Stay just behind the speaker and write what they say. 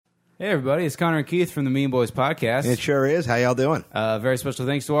Hey, everybody. It's Connor and Keith from the Mean Boys podcast. It sure is. How y'all doing? Very special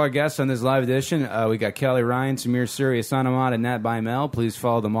thanks to our guests on this live edition. We got Kelly Ryan, Samir Suri, Hassan Ahmad, and Nat Bymel. Please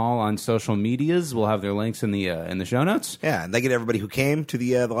follow them all on social medias. We'll have their links in the show notes. Yeah, and thank you to everybody who came to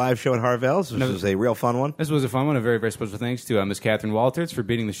the live show at Harvell's. This was a real fun one. This was a fun one. A very, very special thanks to Miss Catherine Walters for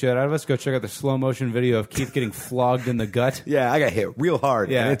beating the shit out of us. Go check out the slow-motion video of Keith getting flogged in the gut. Yeah, I got hit real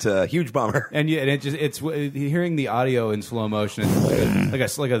hard, and it's a huge bummer. And it's hearing the audio in slow motion.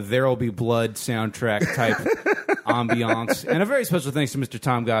 It's like a There'll Be Blood soundtrack type ambiance. And a very special thanks to Mr.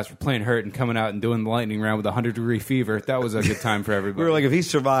 Tom Goss for playing hurt and coming out and doing the lightning round with a 100-degree fever. That was a good time for everybody. We were like, if he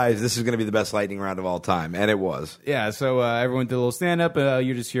survives, this is going to be the best lightning round of all time, and it was. Yeah, so everyone did a little stand-up.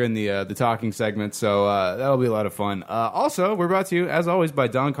 You're just hearing the talking segment, so that'll be a lot of fun. Also, we're brought to you, as always, by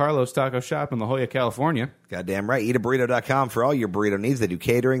Don Carlos Taco Shop in La Jolla, California. Goddamn right. EatAburrito.com for all your burrito needs. They do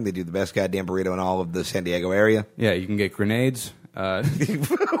catering. They do the best goddamn burrito in all of the San Diego area. Yeah, you can get grenades. I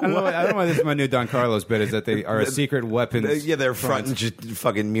don't know why this is my new Don Carlos bit, is that they are a secret weapons. Yeah, they're fronting just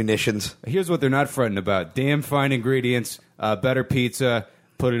fucking munitions. Here's what they're not fronting about. Damn fine ingredients, better pizza,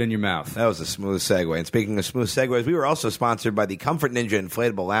 put it in your mouth. That was a smooth segue. And speaking of smooth segues, we were also sponsored by the Comfort Ninja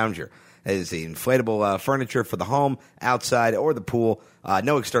Inflatable Lounger. It is the inflatable furniture for the home, outside, or the pool.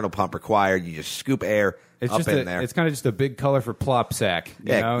 No external pump required. You just scoop air up in there. It's kind of just a big colorful plop sack.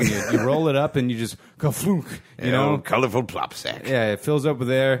 You know? And you roll it up and you just go flunk. You know, colorful plop sack. Yeah, it fills up with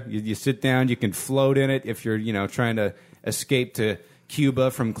air. You sit down. You can float in it if you're trying to escape to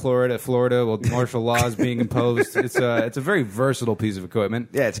Cuba from Florida while martial law is being imposed. It's a very versatile piece of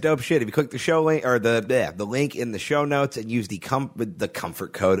equipment. Yeah, it's dope shit. If you click the show link or the link in the show notes and use the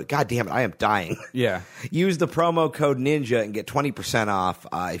comfort code. God damn it, I am dying. Yeah. Use the promo code Ninja and get 20% off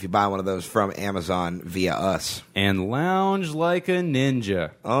if you buy one of those from Amazon via us. And lounge like a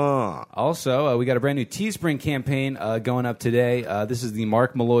ninja. Oh. Also, we got a brand new Teespring campaign going up today. This is the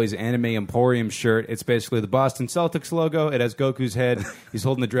Mark Malloy's Anime Emporium shirt. It's basically the Boston Celtics logo. It has Goku's head. He's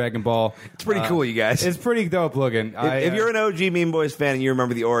holding the Dragon Ball. It's pretty cool, you guys. It's pretty dope looking. If you're an OG Mean Boys fan and you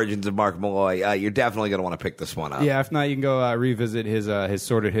remember the origins of Mark Malloy, you're definitely going to want to pick this one up. Yeah, if not, you can go revisit his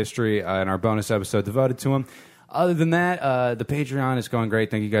sordid history in our bonus episode devoted to him. Other than that, the Patreon is going great.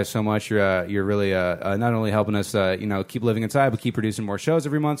 Thank you guys so much. You're really not only helping us keep living inside, but keep producing more shows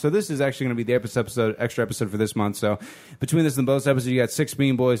every month. So this is actually going to be the extra episode for this month. So between this and the bonus episode, you got 6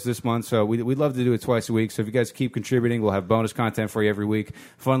 Mean Boys this month. So we'd love to do it twice a week. So if you guys keep contributing, we'll have bonus content for you every week.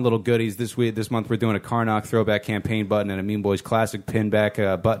 Fun little goodies this month. We're doing a Karnak throwback campaign button and a Mean Boys classic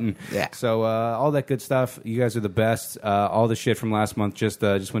pinback button. Yeah. So all that good stuff. You guys are the best. All the shit from last month just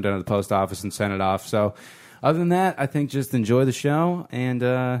went down to the post office and sent it off. So. Other than that, I think just enjoy the show, and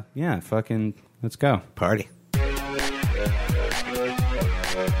fucking let's go. Party. Hey,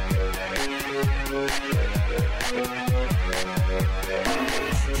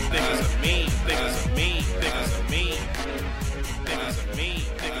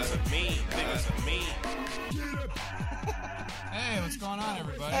 what's going on,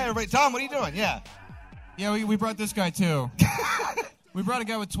 everybody? Hey, everybody. Tom, what are you doing? Yeah, we brought this guy, too. We brought a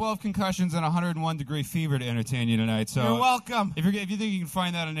guy with 12 concussions and 101-degree fever to entertain you tonight. So you're welcome. If you think you can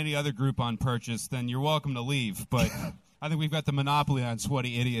find that on any other Groupon purchase, then you're welcome to leave. But I think we've got the monopoly on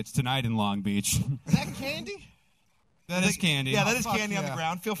sweaty idiots tonight in Long Beach. Is that candy? That is candy. Yeah, that is candy on the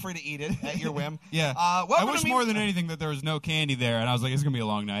ground. Feel free to eat it at your whim. Yeah. I wish more than anything that there was no candy there, and I was like, it's going to be a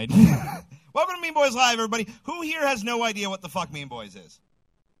long night. Welcome to Mean Boys Live, everybody. Who here has no idea what the fuck Mean Boys is?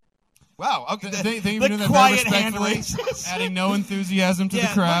 Wow. Okay. The quiet hand raises. Adding no enthusiasm to the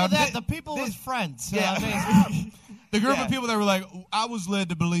crowd. The people with friends. Yeah. The group of people that were like, I was led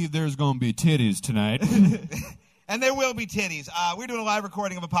to believe there's going to be titties tonight. And there will be titties. We're doing a live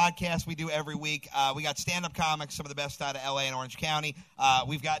recording of a podcast we do every week. We got stand-up comics, some of the best out of L.A. and Orange County.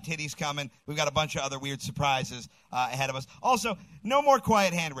 We've got titties coming. We've got a bunch of other weird surprises ahead of us. Also, no more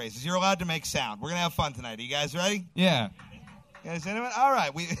quiet hand raises. You're allowed to make sound. We're going to have fun tonight. Are you guys ready? Yeah. Guys, anyone? All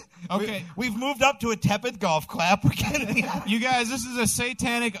right. We've moved up to a tepid golf clap. We're getting You guys, this is a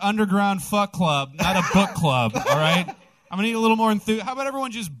satanic underground fuck club, not a book club, all right? I'm going to need a little more enthusiasm. How about everyone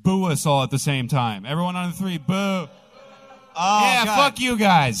just boo us all at the same time? Everyone on the 3, boo. Oh, yeah, God. Fuck you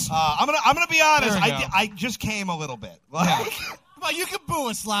guys. I'm gonna be honest. There we go. I just came a little bit. Come on, you can boo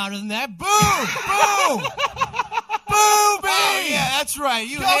us louder than that. Boo! Boo! Boo me! Oh, yeah, that's right.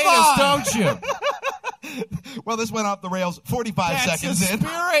 You Come hate on. us, don't you? Well, this went off the rails 45 That's seconds the in.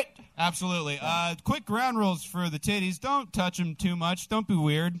 spirit. Absolutely. Quick ground rules for the titties. Don't touch them too much. Don't be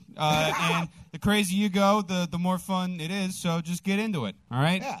weird. And the crazier you go, the more fun it is. So just get into it. All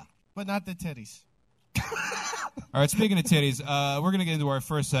right? Yeah. But not the titties. All right, speaking of titties, we're going to get into our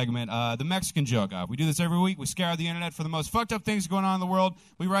first segment, the Mexican joke off. We do this every week. We scour the internet for the most fucked up things going on in the world.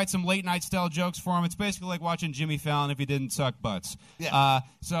 We write some late night style jokes for them. It's basically like watching Jimmy Fallon if he didn't suck butts. Yeah.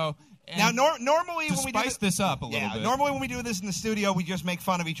 Now, normally to when we do spice this up a little bit. Normally when we do this in the studio, we just make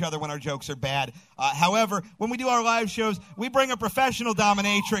fun of each other when our jokes are bad. However, when we do our live shows, we bring a professional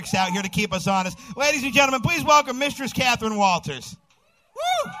dominatrix out here to keep us honest. Ladies and gentlemen, please welcome Mistress Catherine Walters.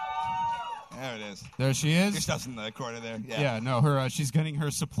 Woo! There it is. There she is. Your stuff's in the corner there. Yeah, no, she's getting her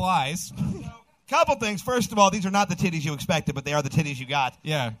supplies. Couple things. First of all, these are not the titties you expected, but they are the titties you got.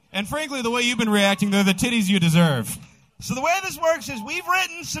 Yeah, and frankly, the way you've been reacting, they're the titties you deserve. So the way this works is we've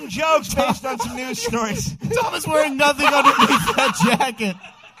written some jokes based on some news stories. Tom is wearing nothing underneath that jacket.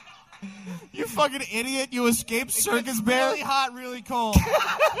 You fucking idiot. You escaped circus bear. Really hot, really cold.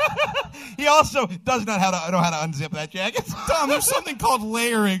 He also does not know how to unzip that jacket. Tom, there's something called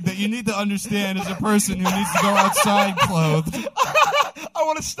layering that you need to understand as a person who needs to go outside clothed. I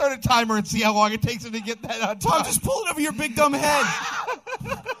want to start a timer and see how long it takes him to get that on. Tom, just pull it over your big dumb head.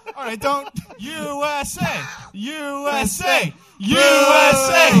 All right, don't. USA! USA!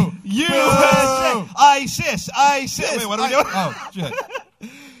 USA! USA! ISIS! Wait, what are we doing? Oh, shit.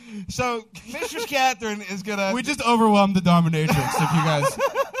 So, Mistress Catherine is gonna. We just overwhelmed the dominatrix. If you guys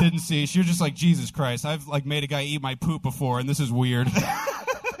didn't see, she was just like, Jesus Christ, I've made a guy eat my poop before, and this is weird.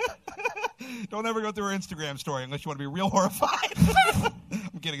 Don't ever go through her Instagram story unless you want to be real horrified.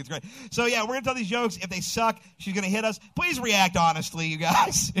 I'm kidding, it's great. So yeah, we're gonna tell these jokes. If they suck, she's gonna hit us. Please react honestly, you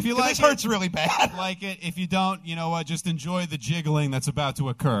guys. If you like this hurts really bad. Like it. If you don't, you know what? Just enjoy the jiggling that's about to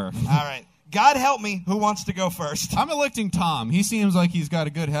occur. All right. God help me. Who wants to go first? I'm electing Tom. He seems like he's got a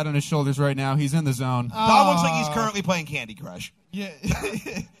good head on his shoulders right now. He's in the zone. Tom looks like he's currently playing Candy Crush. Yeah,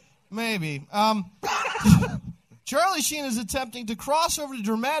 maybe. Charlie Sheen is attempting to cross over to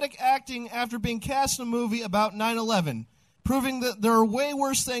dramatic acting after being cast in a movie about 9/11, proving that there are way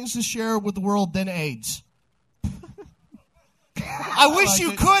worse things to share with the world than AIDS. I wish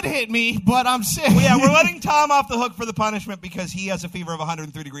you could hit me, but I'm sick. Well, yeah, we're letting Tom off the hook for the punishment because he has a fever of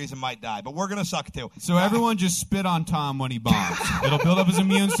 103 degrees and might die. But we're going to suck, too. So everyone just spit on Tom when he bombs. It'll build up his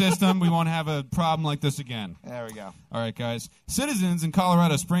immune system. We won't have a problem like this again. There we go. All right, guys. Citizens in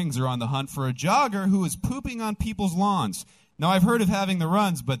Colorado Springs are on the hunt for a jogger who is pooping on people's lawns. Now, I've heard of having the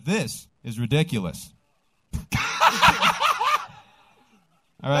runs, but this is ridiculous. All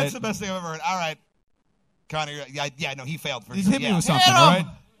right. That's the best thing I've ever heard. All right. Connor, yeah, no, he failed for He's sure. hit me with something, all right?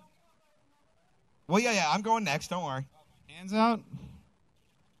 Well, yeah, I'm going next. Don't worry. Hands out.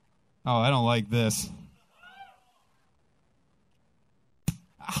 Oh, I don't like this.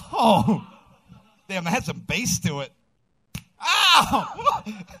 Oh. Damn, that had some bass to it. Ow!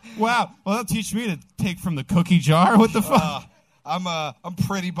 Wow. Well, that'll teach me to take from the cookie jar. What the fuck? I'm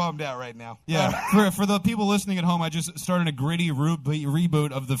pretty bummed out right now. Yeah. For the people listening at home, I just started a gritty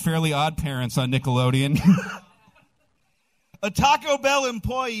reboot of the Fairly Odd Parents on Nickelodeon. A Taco Bell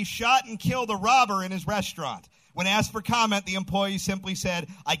employee shot and killed a robber in his restaurant. When asked for comment, the employee simply said,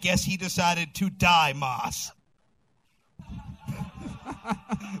 "I guess he decided to die, Moss."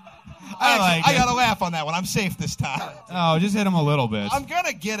 I got to laugh on that one. I'm safe this time. Oh, just hit him a little bit. I'm going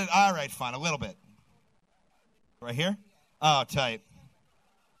to get it. All right, fine. A little bit. Right here? Oh, tight.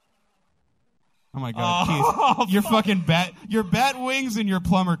 Oh, my God, Keith. Your fucking your bat wings and your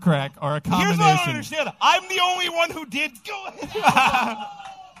plumber crack are a combination. Here's what I don't understand. I'm the only one who did good.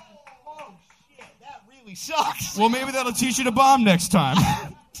 Oh, shit. That really sucks. Well, maybe that'll teach you to bomb next time.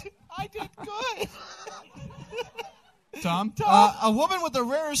 I did good. Tom? A woman with a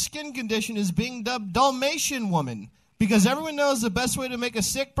rare skin condition is being dubbed Dalmatian woman because everyone knows the best way to make a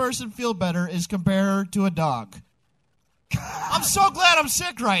sick person feel better is compare her to a dog. I'm so glad I'm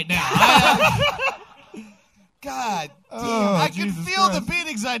sick right now. God damn. I can Jesus feel Christ. the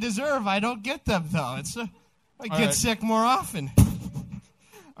beatings I deserve. I don't get them, though. I get right. sick more often.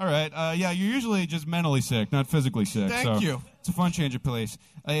 All right. Yeah, you're usually just mentally sick, not physically sick. Thank you. It's a fun change of pace.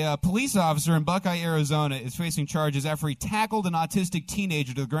 A police officer in Buckeye, Arizona is facing charges after he tackled an autistic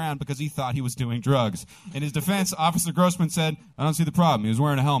teenager to the ground because he thought he was doing drugs. In his defense, Officer Grossman said, "I don't see the problem. He was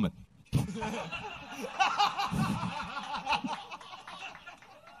wearing a helmet."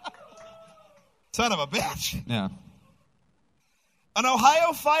 Son of a bitch. Yeah. An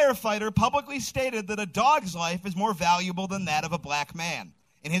Ohio firefighter publicly stated that a dog's life is more valuable than that of a black man.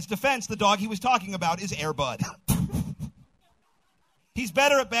 In his defense, the dog he was talking about is Air Bud. He's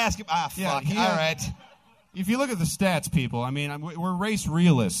better at basketball. Ah, fuck. Yeah, All right. If you look at the stats, people, I mean, we're race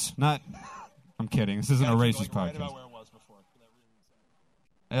realists, not... I'm kidding. This isn't a racist podcast. Right about where it was before.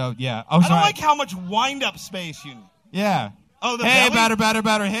 Oh, yeah. I don't like how much wind-up space you need. Yeah. Oh, the hey, belly?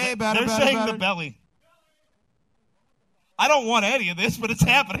 batter. Hey, batter. They're saying the belly. I don't want any of this, but it's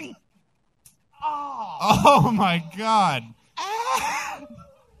happening. Oh my God.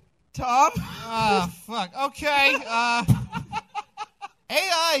 Tom? Fuck. Okay.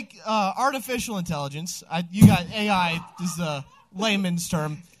 AI, artificial intelligence. You got AI is the layman's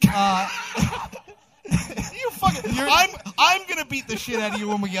term. You fucking. I'm gonna beat the shit out of you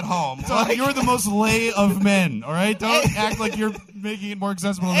when we get home. So you're the most lay of men, all right? Don't act like you're making it more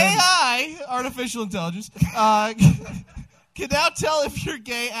accessible to men. AI, artificial intelligence, can now tell if you're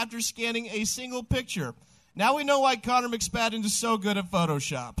gay after scanning a single picture. Now we know why Connor McSpadden is so good at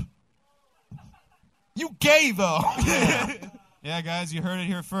Photoshop. You gay though. Yeah, guys, you heard it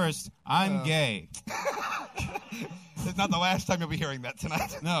here first. I'm gay. It's not the last time you'll be hearing that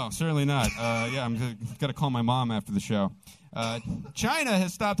tonight. No, certainly not. Yeah, I'm going to call my mom after the show. China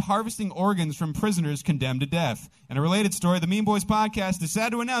has stopped harvesting organs from prisoners condemned to death. In a related story, the Mean Boys podcast is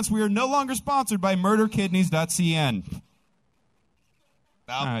sad to announce we are no longer sponsored by murderkidneys.cn.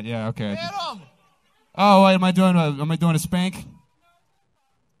 No. All right, yeah, okay. Get 'em! Oh, wait, am I doing a spank?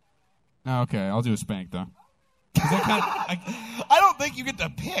 No, okay, I'll do a spank, though. I don't think you get to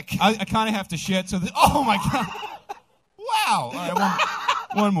pick. I kind of have to shit, so oh my God. Wow. All right,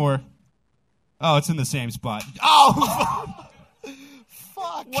 one more. Oh, it's in the same spot. Oh,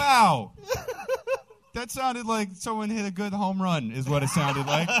 Fuck. wow. That sounded like someone hit a good home run is what it sounded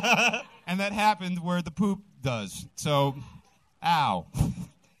like. And that happened where the poop does. So, ow.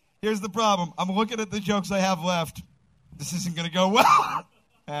 Here's the problem. I'm looking at the jokes I have left. This isn't going to go well.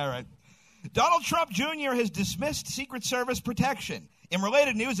 All right. Donald Trump Jr. has dismissed Secret Service protection. In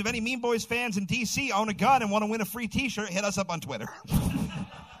related news, if any Mean Boys fans in D.C. own a gun and want to win a free T-shirt, hit us up on Twitter.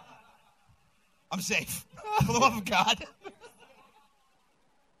 I'm safe. For the love of God.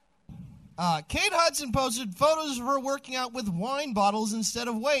 Kate Hudson posted photos of her working out with wine bottles instead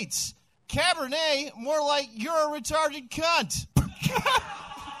of weights. Cabernet, more like you're a retarded cunt.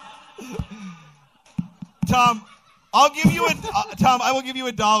 Tom, I'll give you Tom, I will give you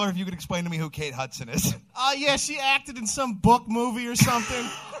 $1 if you can explain to me who Kate Hudson is. Yeah, she acted in some book movie or something.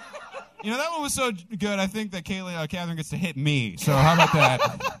 You know, that one was so good, I think that Catherine gets to hit me. So how about that?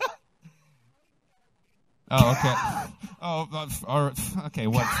 Oh, okay. Oh, all right. Okay,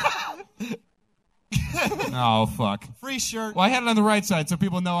 what? Oh, fuck. Free shirt. Well, I had it on the right side so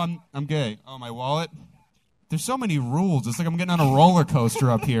people know I'm gay. Oh, my wallet? There's so many rules. It's like I'm getting on a roller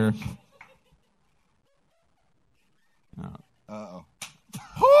coaster up here. Uh-oh.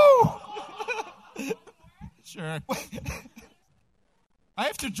 Woo! Sure. I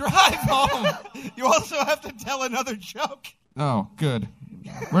have to drive home. You also have to tell another joke. Oh, good.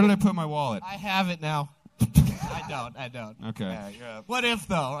 Where did I put my wallet? I have it now. I don't. Okay. What if,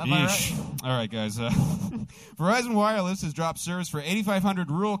 though? Am I right? Yeesh. All right, guys. Verizon Wireless has dropped service for 8,500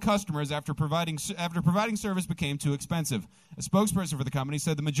 rural customers after providing service became too expensive. A spokesperson for the company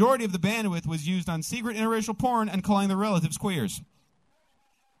said the majority of the bandwidth was used on secret interracial porn and calling their relatives queers.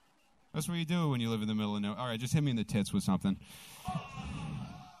 That's what you do when you live in the middle of nowhere. All right, just hit me in the tits with something.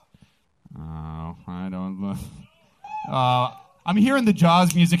 Oh, I don't. I'm hearing the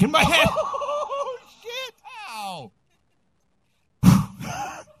Jaws music in my head. Oh, shit. Ow.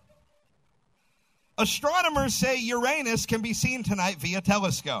 Astronomers say Uranus can be seen tonight via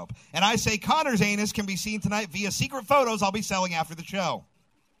telescope. And I say Connor's anus can be seen tonight via secret photos I'll be selling after the show.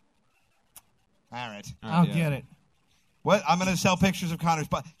 All right. I'll get it. What? I'm going to sell pictures of Connor's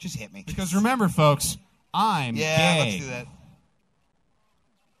butt. Just hit me. Because remember, folks, I'm Yeah, gay. let's do that.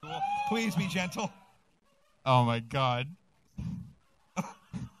 Please be gentle. Oh, my God.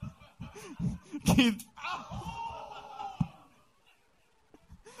 Keith.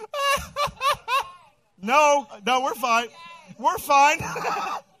 No, we're fine. We're fine.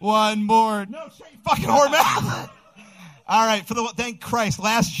 One more. No, shut your fucking whore mouth. All right, thank Christ,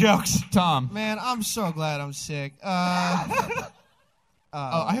 last jokes. Tom. Man, I'm so glad I'm sick. I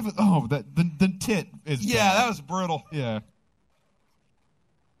have a, the tit is Yeah, bad. that was brutal. Yeah.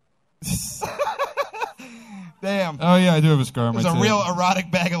 Damn. Oh, yeah, I do have a scar on It my was a tit. real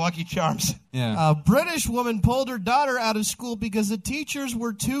erotic bag of Lucky Charms. Yeah. A British woman pulled her daughter out of school because the teachers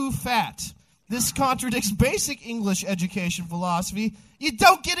were too fat. This contradicts basic English education philosophy. You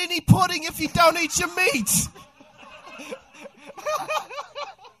don't get any pudding if you don't eat your meat.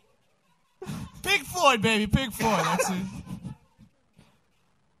 Pink Floyd, baby, Pink Floyd. That's it.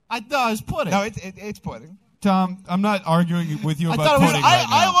 I thought it was pudding. No, it's pudding. Tom, I'm not arguing with you I about thought it was- pudding right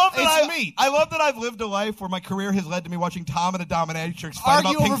I now. love that It's meat. I love that I've lived a life where my career has led to me watching Tom and a dominatrix fight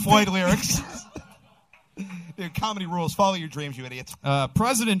Argue about Pink over Floyd lyrics. Dude, comedy rules. Follow your dreams, you idiots.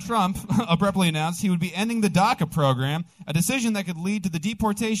 President Trump abruptly announced he would be ending the DACA program, a decision that could lead to the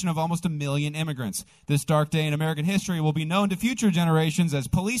deportation of almost 1 million immigrants. This dark day in American history will be known to future generations as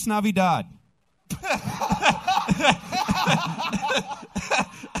Police Navidad.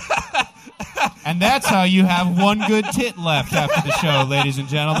 And that's how you have one good tit left after the show, ladies and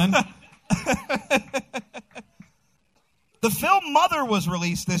gentlemen. The film Mother was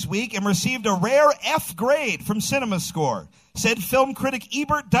released this week and received a rare F grade from CinemaScore. Said film critic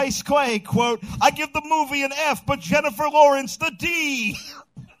Ebert Dice Clay, quote, "I give the movie an F, but Jennifer Lawrence the D."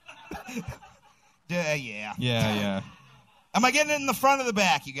 Yeah. Yeah. Am I getting it in the front or the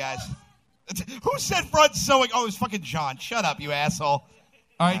back, you guys? Who said front sewing? Oh, it was fucking John. Shut up, you asshole.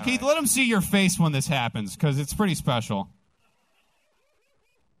 All right, Keith, let him see your face when this happens, because it's pretty special.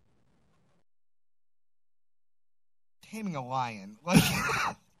 Taming a lion. Like,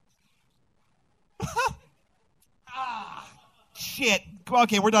 shit.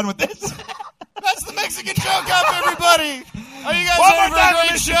 Okay, we're done with this. That's the Mexican joke up, everybody. Are you guys One ready more for time a for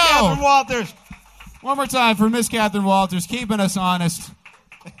great Mr. show? Catherine Walters. One more time for Miss Catherine Walters, keeping us honest.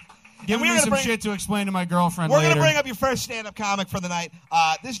 Giving we're me gonna some bring- shit to explain to my girlfriend We're later. going to bring up your first stand-up comic for the night.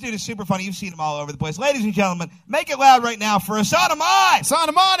 This dude is super funny. You've seen him all over the place. Ladies and gentlemen, make it loud right now for Hassan Ahmad. Sign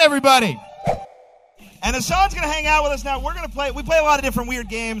them on, everybody. And Hassan's going to hang out with us now. We're going to play. We play a lot of different weird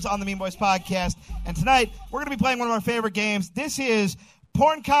games on the Mean Boys podcast. And tonight, we're going to be playing one of our favorite games. This is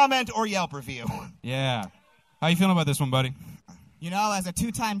Porn Comment or Yelp Review. Yeah. How you feeling about this one, buddy? You know, as a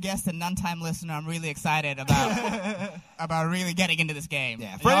two-time guest and none-time listener, I'm really excited about really getting into this game.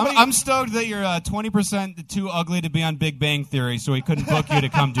 Yeah. You know, I'm stoked that you're 20% too ugly to be on Big Bang Theory, so he couldn't book you to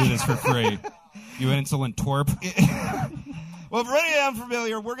come do this for free. You insolent twerp. Well, for any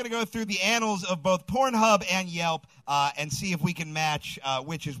unfamiliar, we're going to go through the annals of both Pornhub and Yelp and see if we can match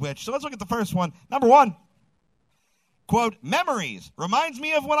which is which. So let's look at the first one. Number 1. Quote, "Memories. Reminds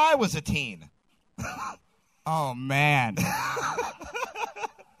me of when I was a teen." Oh, man.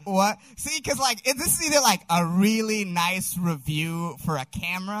 What? See, because, like, this is either, like, a really nice review for a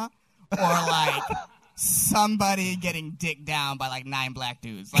camera or, like, somebody getting dicked down by, like, 9 black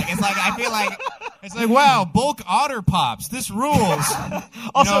dudes. Like, it's like, I feel like... It's like, wow, bulk otter pops. This rules.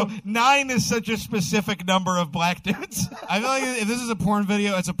 Also, 9 is such a specific number of black dudes. I feel like if this is a porn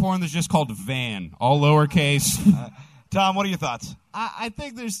video, it's a porn that's just called Van. All lowercase. Tom, what are your thoughts? I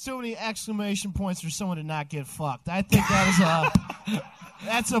think there's too many exclamation points for someone to not get fucked. I think that is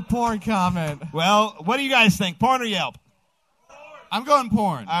that's a porn comment. Well, what do you guys think? Porn or Yelp? I'm going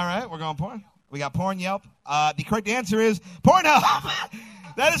porn. All right, we're going porn. We got porn, Yelp. The correct answer is Pornhub.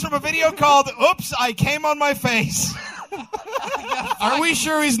 That is from a video called "Oops, I Came on My Face." Are we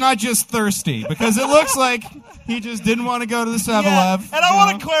sure he's not just thirsty? Because it looks like he just didn't want to go to the 7-Eleven. And I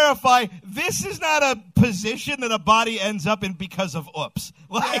want to clarify, this is not a position that a body ends up in because of oops.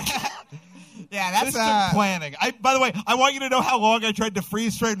 Like, Yeah, this that's... is planning. By the way, I want you to know how long I tried to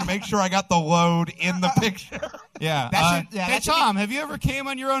freeze frame to make sure I got the load in the picture. Yeah. That should- yeah, hey, that should be- Tom, have you ever came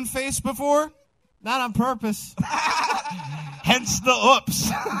on your own face before? Not on purpose. Hence the oops.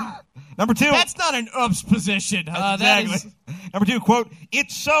 Number 2. That's not an oops position. That is, Number 2, quote,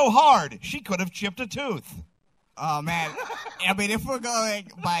 "It's so hard, she could have chipped a tooth." Oh, man. I mean, if we're going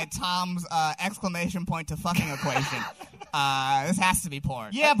by Tom's exclamation point to fucking equation, this has to be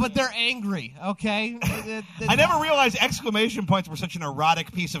porn. yeah, but they're angry, okay? I never realized exclamation points were such an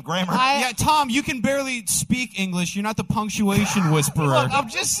erotic piece of grammar. Yeah, Tom, you can barely speak English. You're not the punctuation whisperer. Look, I'm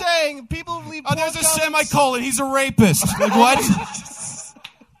just saying, people leave Oh, there's a porn comments- semicolon. He's a rapist. Like, what?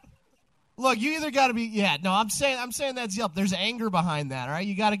 Look, you either got to be I'm saying that's Yelp. There's anger behind that, all right?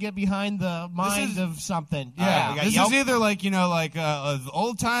 You got to get behind the mind of something. right, Yeah. we got This Yelp. is either like,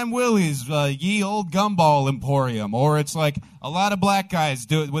 old time Willie's, ye old gumball emporium, or it's like a lot of black guys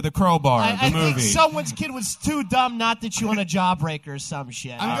do it with a crowbar, I the movie. think someone's kid was too dumb not to chew on a jawbreaker or some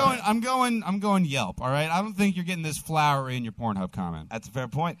shit. I'm going Yelp, all right? I don't think you're getting this flower in your Pornhub comment. That's a fair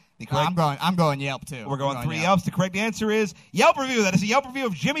point. The No, correct I'm going Yelp, too. We're going 3 Yelp. Yelps. The correct answer is Yelp review. That is a Yelp review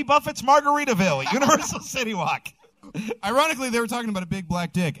of Jimmy Buffett's Margaritaville at Universal City Walk. Ironically, they were talking about a big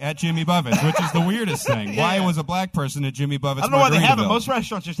black dick at Jimmy Buffett's, which is the weirdest thing. Why yeah. was a black person at Jimmy Buffett's? I don't know why they have it. Margaritaville? Most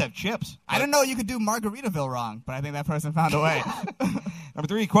restaurants just have chips. I didn't know you could do Margaritaville wrong, but I think that person found a way. Number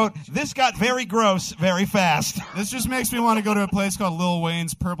 3, quote, "This got very gross very fast." This just makes me want to go to a place called Lil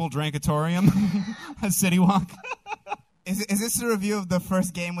Wayne's Purple Drinkatorium at City Walk. Is this a review of the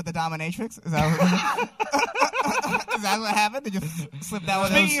first game with the dominatrix? Is that is that what happened? Did you slip that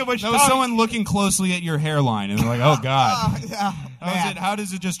one? Speaking of which, That was Tom- someone looking closely at your hairline and they're like, oh, God. Yeah, man. How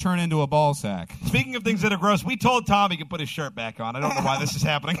does it just turn into a ball sack? Speaking of things that are gross, we told Tom he could put his shirt back on. I don't know why this is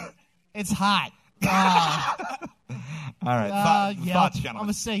happening. It's hot. All right. Yelp. Thoughts, I'm gentlemen?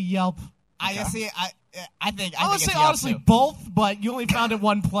 gonna say Yelp. I see. I think I would it's say Yelp, honestly too. both, but you only found it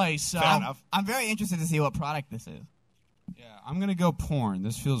one place. So. Fair enough. I'm very interested to see what product this is. Yeah, I'm gonna go porn.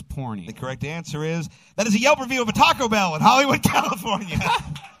 This feels porny. The correct answer is that is a Yelp review of a Taco Bell in Hollywood, California.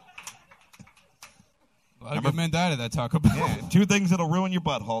 A lot of good men died at that Taco Bell. Yeah, 2 things that'll ruin your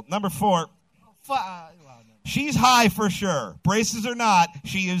butthole. Number 4, she's high for sure. Braces or not,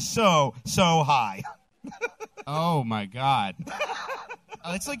 she is so high. Oh my god.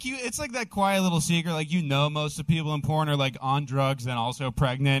 It's like that quiet little secret. Like, you know, most of the people in porn are like on drugs and also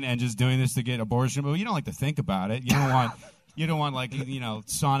pregnant and just doing this to get abortion. But you don't like to think about it. You don't want like, you know,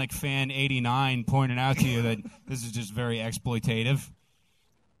 Sonic Fan 89 pointing out to you that this is just very exploitative.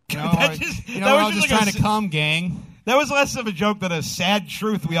 You know, That or, just- you that know, was we're all just just like a trying to come, gang. That was less of a joke than a sad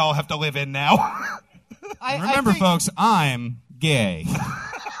truth we all have to live in now. Remember, folks, I'm gay.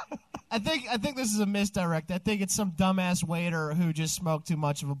 I think this is a misdirect. I think it's some dumbass waiter who just smoked too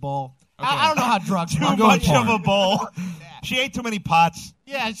much of a bowl. I don't know how drugs Too work. much of a bowl. She ate too many pots.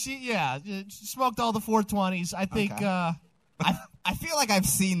 Yeah, she smoked all the 420s. I think. Okay. I feel like I've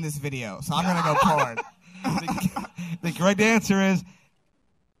seen this video, so I'm gonna go porn. The correct answer is,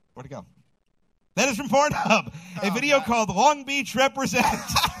 where'd it go? That is from Pornhub. A video called Long Beach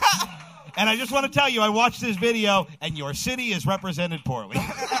Represents. And I just want to tell you, I watched this video, and your city is represented poorly.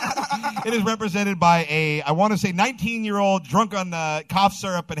 It is represented by a, I want to say, 19-year-old drunk on cough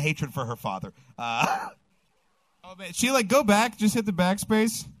syrup and hatred for her father. Oh, man. She like, go back, just hit the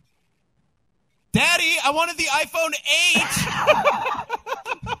backspace. Daddy, I wanted the iPhone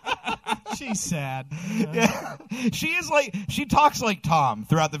 8. she's sad. Yeah. She talks like Tom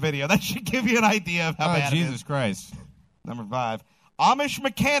throughout the video. That should give you an idea of how Oh, bad it Jesus is. Christ. Number 5. Amish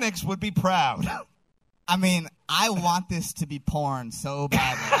mechanics would be proud. I mean, I want this to be porn so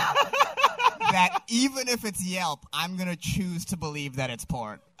badly that even if it's Yelp, I'm gonna choose to believe that it's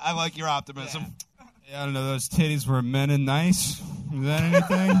porn. I like your optimism. Yeah, I don't know. Those titties were men and nice. Is that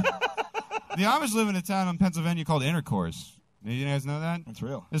anything? The Amish live in a town in Pennsylvania called Intercourse. You guys know that? That's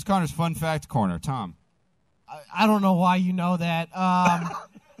real. This is Connor's fun fact corner. Tom. I don't know why you know that.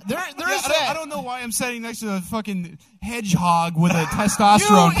 There is that. I don't know why I'm sitting next to a fucking hedgehog with a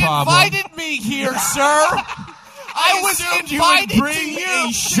testosterone You problem. invited me here, sir. I was assumed you invited would bring to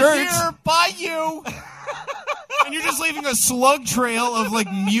a shirt. here by you. And you're just leaving a slug trail of like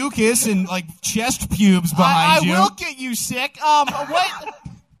mucus and like chest pubes behind I you. will get you sick. What?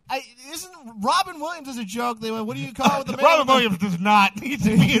 Isn't Robin Williams has a joke? They went, what do you call it with the man? Robin with Williams does not need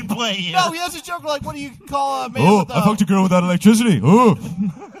to be in play here. No, he has a joke like, what do you call a man Oh, with the? I fucked a girl without electricity. Oh,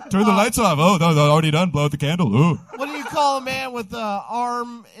 turn the lights off. Oh, no, already done. Blow out the candle. Oh. What do you call a man with the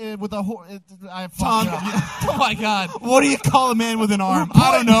arm with a horse? I Tom, fucked it up. Oh my god! What do you call a man with an arm?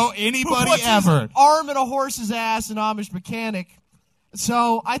 I don't know. Who Anybody puts ever. his arm in a horse's ass, an Amish mechanic.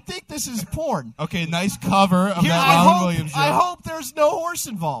 So I think this is porn. Okay, nice cover of Here, that I Robin hope, Williams joke. I hope there's no horse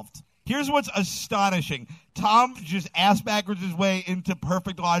involved. Here's what's astonishing. Tom just ass backwards his way into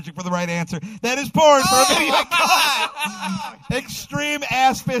perfect logic for the right answer. That is porn for a video. Extreme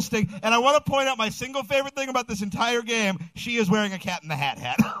ass fisting. And I want to point out my single favorite thing about this entire game. She is wearing a Cat in the Hat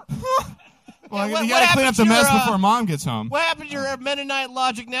hat. Well, Yeah, you what gotta clean up happened the to mess your, before Mom gets home. What happened to your Mennonite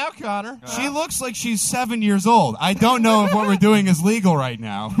logic now, Connor? She looks like she's 7 years old. I don't know if what we're doing is legal right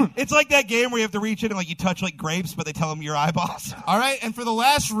now. It's like that game where you have to reach in and like you touch like grapes, but they tell them your eyeballs. All right, and for the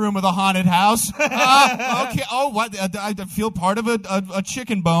last room of the haunted house, okay. Oh, what? I feel part of a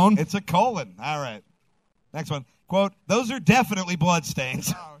chicken bone. It's a colon. All right. Next one. Quote, those are definitely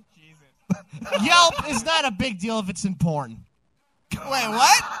bloodstains. Oh, Jesus. Yelp is not a big deal if it's in porn. Wait,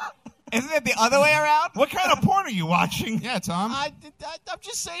 what? Isn't it the other way around? What kind of porn are you watching? Yeah, Tom. I'm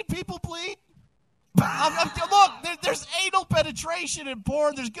just saying people bleed. Look, there's anal penetration in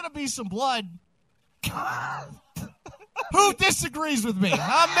porn. There's going to be some blood. Who disagrees with me?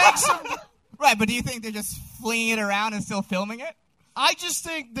 Make some. Right, but do you think they're just flinging it around and still filming it? I just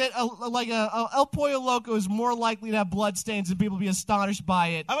think that a El Pollo Loco is more likely to have blood stains and people be astonished by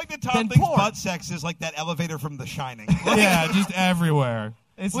it. I like that Tom than thinks porn. butt sex is like that elevator from The Shining. Yeah, just everywhere.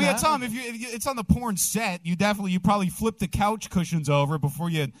 It's Well, yeah, not- Tom. If it's on the porn set, you probably flip the couch cushions over before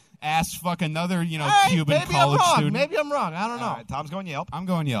you ass fuck another, All right, Cuban maybe college I'm wrong. student. Maybe I'm wrong. I don't know. All right, Tom's going Yelp. I'm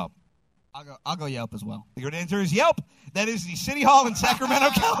going Yelp. I'll go Yelp as well. The good answer is Yelp. That is the City Hall in Sacramento,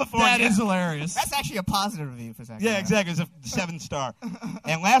 California. That is hilarious. That's actually a positive review for a second. Yeah, exactly. It's a 7-star.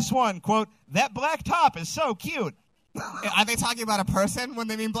 And last one, quote, that black top is so cute. Are they talking about a person when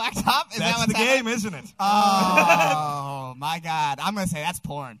they mean blacktop? Is that That's what's the happening? game, isn't it? Oh, my God. I'm going to say that's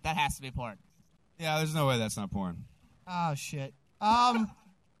porn. That has to be porn. Yeah, there's no way that's not porn. Oh shit.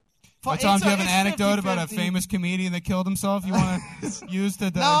 Tom, do you have an it's anecdote about a 50-50. famous comedian that killed himself you want to use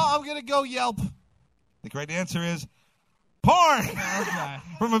to... No, I'm going to go Yelp. The correct answer is porn.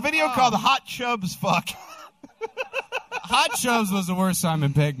 From a video called Hot Chubs Fuck. Hot Chubs was the worst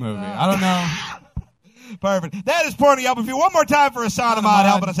Simon Pegg movie. I don't know. Perfect. That is porn Yelp. If you one more time for Hassan Ahmad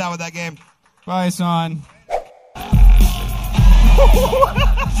helping us out with that game. Bye, son.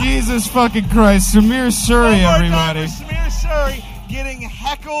 Jesus fucking Christ. Samir Suri, One more everybody. time for Samir Suri getting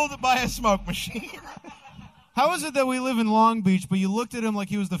heckled by a smoke machine. How is it that we live in Long Beach, but you looked at him like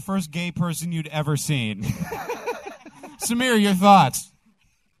he was the first gay person you'd ever seen? Samir, your thoughts?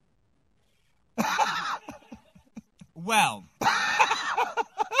 Well,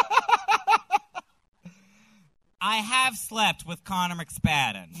 I have slept with Connor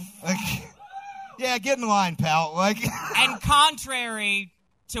McSpadden. Like, yeah, get in line, pal. Like, And contrary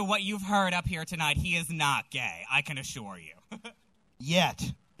to what you've heard up here tonight, he is not gay, I can assure you. yet.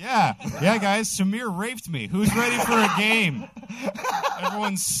 Yeah, guys, Samir raped me. Who's ready for a game?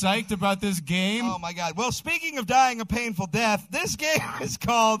 Everyone's psyched about this game? Oh, my God. Well, speaking of dying a painful death, this game is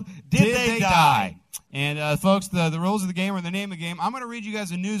called Did They Die? And, folks, the rules of the game are the name of the game. I'm going to read you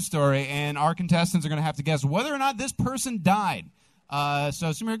guys a news story, and our contestants are going to have to guess whether or not this person died. So,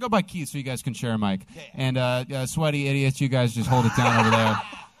 Samir, go by Keith so you guys can share a mic. And, sweaty idiots, you guys just hold it down over there.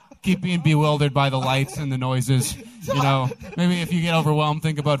 Keep being bewildered by the lights and the noises. You know, maybe if you get overwhelmed,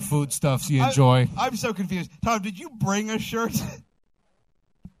 think about foodstuffs you enjoy. I'm so confused. Tom, did you bring a shirt?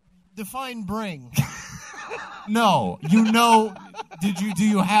 Define bring. No, you know. Do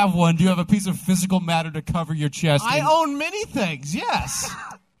you have one? Do you have a piece of physical matter to cover your chest? I own many things, yes.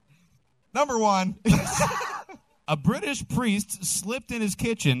 Number one. A British priest slipped in his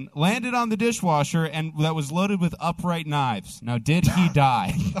kitchen, landed on the dishwasher, and that was loaded with upright knives. Now, did he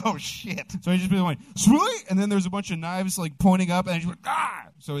die? Oh, shit. So he just went, sweet, and then there's a bunch of knives like pointing up, and he just went, ah!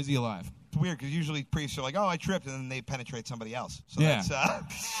 So is he alive? It's weird because usually priests are like, oh, I tripped, and then they penetrate somebody else. So Yeah.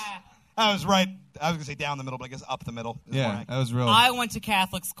 that's, I was right. I was going to say down the middle, but I guess up the middle. Is more Yeah, accurate. that was real. I went to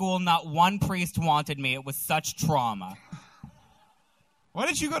Catholic school. Not one priest wanted me. It was such trauma. Why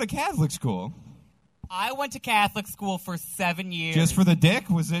did you go to Catholic school? I went to Catholic school for 7 years. Just for the dick?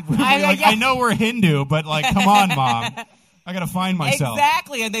 Was it? I- I know we're Hindu, but like, come on, Mom. I gotta find myself.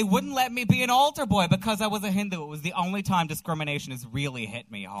 Exactly, and they wouldn't let me be an altar boy because I was a Hindu. It was the only time discrimination has really hit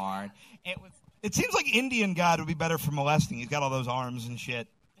me hard. It seems like Indian God would be better for molesting. He's got all those arms and shit.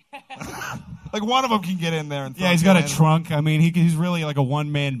 Like one of them can get in there and throw Yeah, he's got a in. trunk. I mean, he's really like a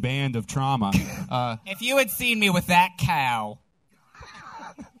one-man band of trauma. If you had seen me with that cow,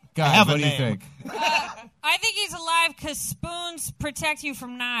 Guys, have a what do you name. think? I think he's alive because spoons protect you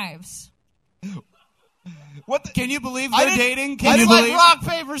from knives. What the, Can you believe I they're didn't- dating? I Can you It's didn't like believe? rock,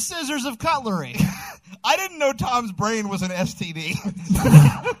 paper, scissors of cutlery. I didn't know Tom's brain was an STD.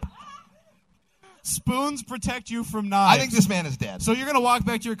 Spoons protect you from knives. I think this man is dead. So you're gonna walk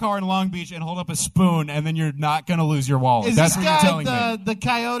back to your car in Long Beach and hold up a spoon, and then you're not gonna lose your wallet. Is That's this what you're telling guy me. the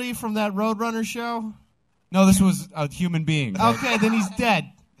coyote from that Roadrunner show? No, this was a human being. Okay, then he's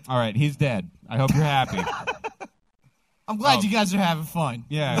dead. All right, he's dead. I hope you're happy. I'm glad you guys are having fun.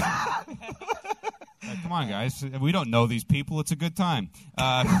 Yeah. Come on, guys. We don't know these people. It's a good time.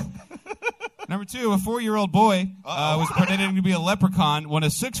 Number 2, a 4-year-old boy was pretending to be a leprechaun when a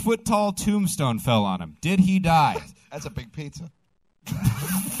 6-foot-tall tombstone fell on him. Did he die? That's a big pizza.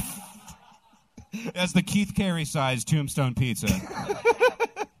 That's the Keith Carey-sized tombstone pizza.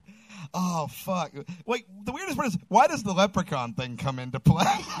 Oh, fuck. Wait, the weirdest part is, why does the leprechaun thing come into play?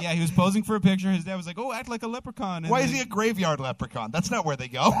 Yeah, he was posing for a picture. His dad was like, "Oh, act like a leprechaun." And Why is then- he a graveyard leprechaun? That's not where they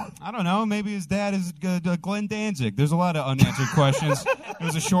go. I don't know. Maybe his dad is Glenn Danzig. There's a lot of unanswered questions. It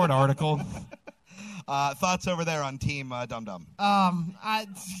was a short article. Thoughts over there on Team Dum Dum? I'm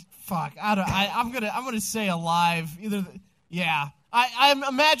gonna say alive. I'm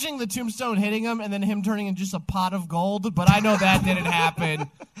imagining the tombstone hitting him and then him turning into just a pot of gold, but I know that didn't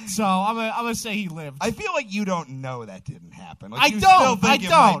happen. So I'm gonna say he lived. I feel like you don't know that didn't happen. Like, I you don't. Still think I it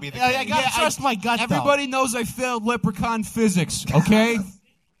don't. Might be the I case. gotta trust my gut. though. Everybody knows I failed leprechaun physics. Okay.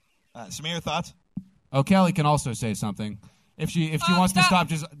 Samir, thoughts? Oh, Kelly can also say something if she wants to stop.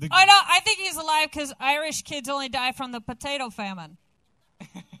 Just I think he's alive because Irish kids only die from the potato famine.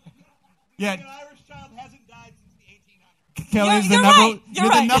 yeah. An Irish child hasn't died since the 1800s. Kelly's You're the number. right. You're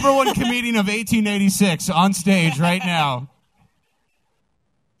right. the number one comedian of 1886 on stage right now.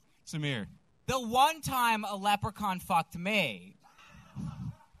 Samir. the one time a leprechaun fucked me,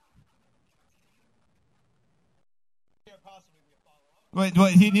 Wait,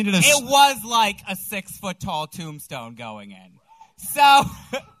 he needed a. it was like a 6-foot-tall tombstone going in. So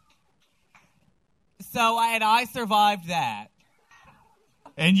I survived that.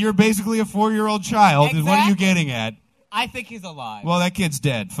 And you're basically a 4-year-old child. What are you Exactly. getting at? I think he's alive. Well, that kid's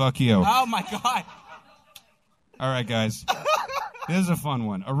dead. Fuck you. Oh my God. All right, guys. This is a fun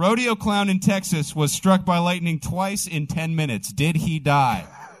one. A rodeo clown in Texas was struck by lightning twice in 10 minutes. Did he die?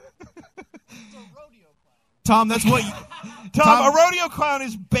 Tom, that's what... Tom, a rodeo clown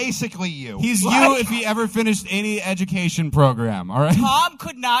is basically you. He's you if he ever finished any education program, all right? Tom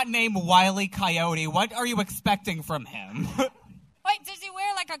could not name Wile E. Coyote. What are you expecting from him? Wait, does he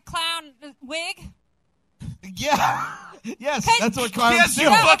wear like a clown wig? Yeah. Yes, that's what clowns Yes, do. you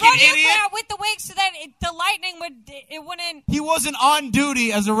No, fucking a rodeo idiot. clown with the wig so that the lightning wouldn't. He wasn't on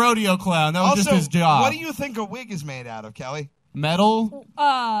duty as a rodeo clown. That was Also, just his job. what do you think a wig is made out of, Kelly? Metal?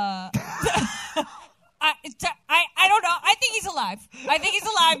 I don't know. I think he's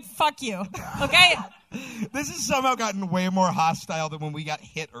alive. Fuck you. Okay. This has somehow gotten way more hostile than when we got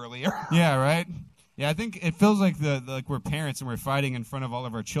hit earlier. Yeah, right? Yeah, I think it feels like like we're parents and we're fighting in front of all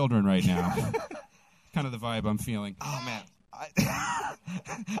of our children right now. Kind of the vibe I'm feeling. Oh man, Okay.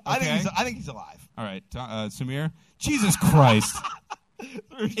 I think he's alive. All right, Samir? Jesus Christ.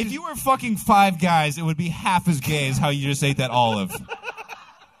 If you were fucking 5 guys, it would be half as gay as how you just ate that olive.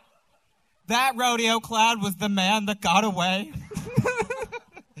 That rodeo clown was the man that got away.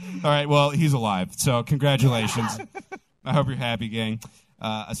 All right, well, he's alive, so congratulations. I hope you're happy, gang.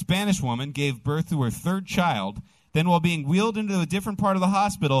 A Spanish woman gave birth to her 3rd child. Then, while being wheeled into a different part of the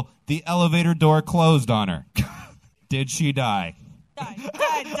hospital, the elevator door closed on her. Did she die? Done.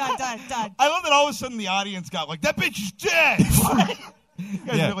 I love that all of a sudden the audience got like, that bitch is dead. You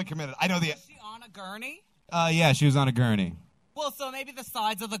guys Yeah. really committed. I know the. Was she on a gurney? Yeah, she was on a gurney. Well, so maybe the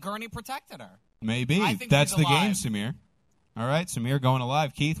sides of the gurney protected her. Maybe. I think That's she's the game, alive. Samir. All right, Samir going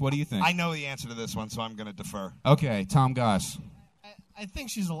alive. Keith, what do you think? I know the answer to this one, so I'm going to defer. Okay, Tom Goss. I think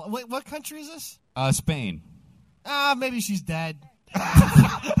she's alive. Wait, what country is this? Spain. Maybe she's dead.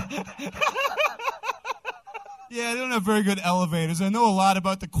 Yeah, they don't have very good elevators. I know a lot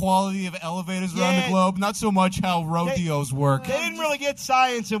about the quality of elevators around the Yeah. globe, not so much how rodeos work. They didn't really get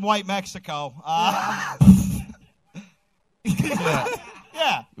science in white Mexico.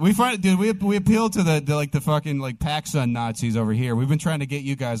 Yeah. We find, dude, we appeal to the fucking PacSun Nazis over here. We've been trying to get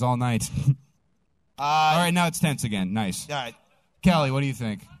you guys all night. All right, now it's tense again. Nice. All right. Kelly, what do you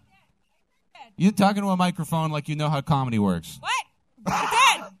think? You're talking to a microphone like you know how comedy works. What? I'm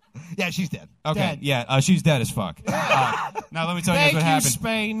dead. Yeah, she's dead. Okay, Dead. yeah, she's dead as fuck. Now let me tell you guys Thank what you, happened.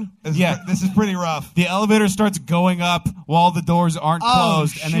 Spain. This is pretty rough. The elevator starts going up while the doors aren't Oh,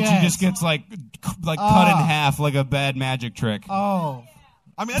 closed, and then she shit. just gets cut in half like a bad magic trick. Oh.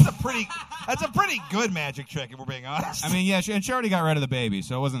 I mean, that's a pretty good magic trick, if we're being honest. I mean, yeah, and she already got rid of the baby,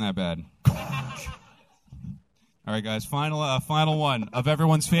 so it wasn't that bad. All right, guys, final one of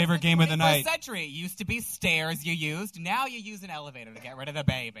everyone's favorite game of the night. 21st century, it used to be stairs you used. Now you use an elevator to get rid of the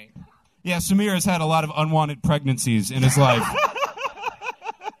baby. Yeah, Samir has had a lot of unwanted pregnancies in his life.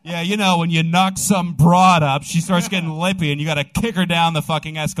 Yeah, you know, when you knock some broad up, she starts getting lippy, and you got to kick her down the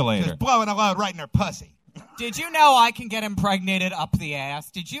fucking escalator. Just blowing a load right in her pussy. Did you know I can get impregnated up the ass?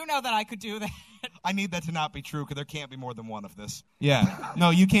 Did you know that I could do that? I need that to not be true, because there can't be more than one of this. Yeah.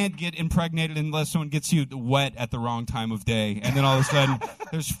 No, you can't get impregnated unless someone gets you wet at the wrong time of day. And then all of a sudden,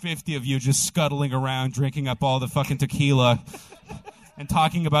 there's 50 of you just scuttling around, drinking up all the fucking tequila and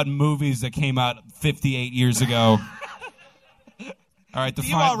talking about movies that came out 58 years ago. All right, Do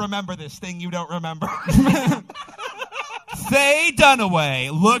you all remember this thing you don't remember? Faye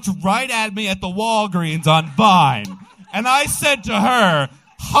Dunaway looked right at me at the Walgreens on Vine, and I said to her,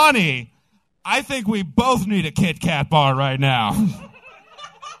 honey, I think we both need a Kit Kat bar right now.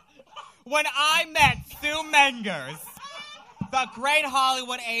 When I met Sue Mengers, the great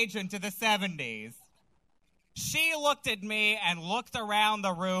Hollywood agent of the 70s, she looked at me and looked around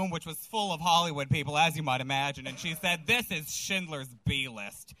the room, which was full of Hollywood people, as you might imagine, and she said, this is Schindler's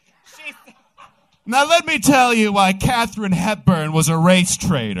B-list. She said, Now let me tell you why Katharine Hepburn was a race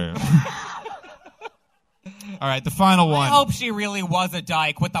traitor. All right, the final I one. hope she really was a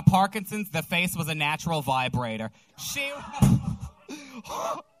dyke. With the Parkinson's, the face was a natural vibrator. She...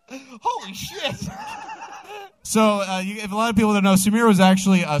 Holy shit. So, if a lot of people don't know, Samir was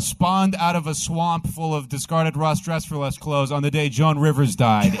actually spawned out of a swamp full of discarded Ross Dress for Less clothes on the day Joan Rivers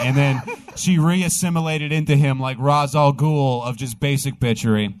died, and then she re-assimilated into him like Ra's al Ghul of just basic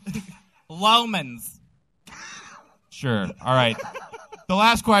bitchery. Lomans. Sure. All right. The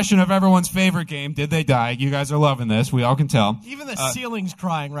last question of everyone's favorite game, did they die? You guys are loving this. We all can tell. Even the ceiling's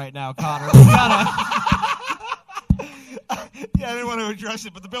crying right now, Connor. We gotta... Yeah, I didn't want to address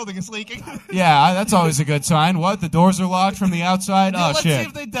it, but the building is leaking. Yeah, that's always a good sign. What? The doors are locked from the outside? Oh, Let's see shit.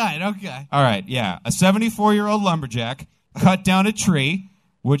 if they died. Okay. All right, yeah. A 74-year-old lumberjack cut down a tree,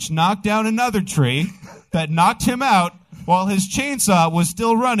 which knocked down another tree that knocked him out while his chainsaw was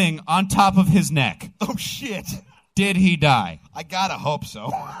still running on top of his neck. Oh, shit. Did he die? I gotta hope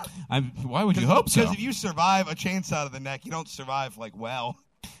so. Why would you hope so? Because if you survive a chainsaw to the neck, you don't survive, well.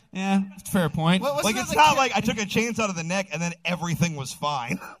 Yeah, fair point. It's not like I took a chainsaw to the neck and then everything was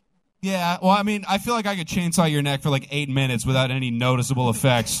fine. Yeah, well, I mean, I feel like I could chainsaw your neck for 8 minutes without any noticeable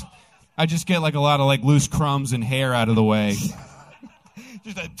effects. I just get a lot of loose crumbs and hair out of the way.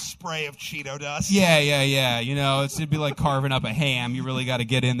 Just a spray of Cheeto dust. Yeah. It'd be like carving up a ham. You really got to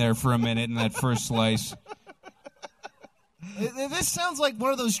get in there for a minute in that first slice. This sounds like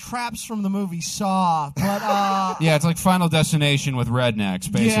one of those traps from the movie Saw, but yeah, it's like Final Destination with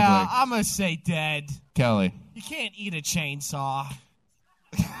rednecks, basically. Yeah, I'm gonna say dead. Kelly, you can't eat a chainsaw.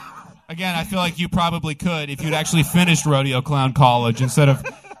 Again, I feel like you probably could if you'd actually finished Rodeo Clown College instead of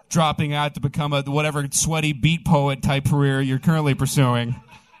dropping out to become a whatever sweaty beat poet type career you're currently pursuing.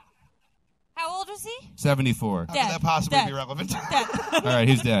 How old was he? 74. How could that possibly be relevant? Dead. All right,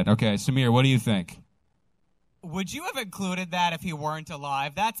 he's dead. Okay, Samir, what do you think? Would you have included that if he weren't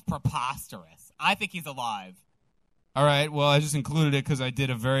alive? That's preposterous. I think he's alive. All right, well, I just included it because I did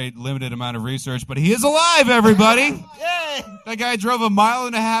a very limited amount of research, but he is alive, everybody! Yay! That guy drove 1.5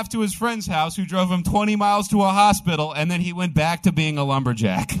 miles to his friend's house, who drove him 20 miles to a hospital, and then he went back to being a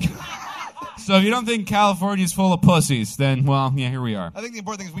lumberjack. So if you don't think California's full of pussies, then, well, yeah, here we are. I think the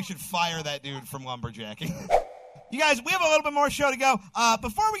important thing is we should fire that dude from lumberjacking. You guys, we have a little bit more show to go.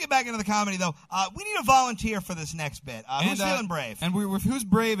 Before we get back into the comedy, though, we need a volunteer for this next bit. Who's feeling brave? And who's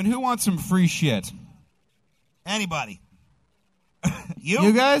brave and who wants some free shit? Anybody.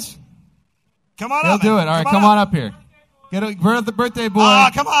 You guys? Come on He'll up. do it. All right, come on up here. Get a birthday boy. Oh,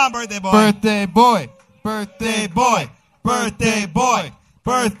 come on, birthday boy. Birthday boy. Birthday boy. Birthday boy.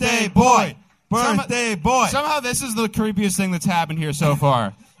 Birthday boy. Birthday boy. Somehow this is the creepiest thing that's happened here so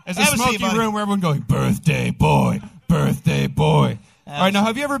far. It's a Have a seat, smoky buddy. room where everyone going, birthday boy, birthday boy. All right, now,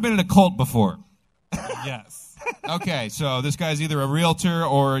 have you ever been in a cult before? Yes. Okay, so this guy's either a realtor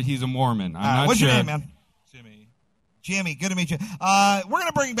or he's a Mormon. I'm not What's sure. your name, man? Jimmy. Jimmy, good to meet you. We're going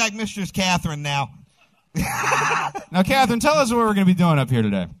to bring back Mistress Catherine now. Now, Catherine, tell us what we're going to be doing up here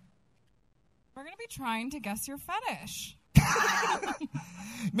today. We're going to be trying to guess your fetish.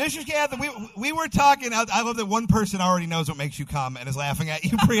 Mistress Catherine, we were talking. I love that one person already knows what makes you come and is laughing at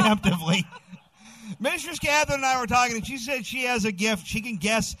you preemptively. Mistress Catherine and I were talking, and she said she has a gift. She can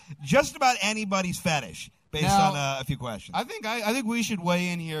guess just about anybody's fetish based on a few questions. I think we should weigh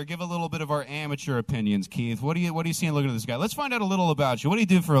in here, give a little bit of our amateur opinions, Keith. What are you seeing looking at this guy? Let's find out a little about you. What do you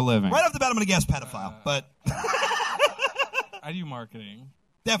do for a living? Right off the bat, I'm going to guess pedophile, but I do marketing.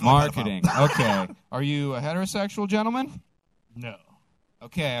 definitely Marketing. pedophile. Okay. Are you a heterosexual gentleman? No.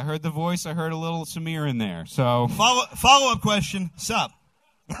 Okay, I heard the voice. I heard a little Samir in there. So Follow-up question, sup?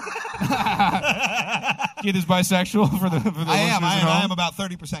 Keith is bisexual for the I am. listeners at home? I am about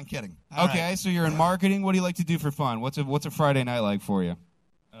 30% kidding. All Okay, right. so you're in marketing. What do you like to do for fun? What's a Friday night like for you?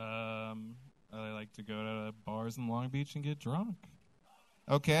 I like to go to bars in Long Beach and get drunk.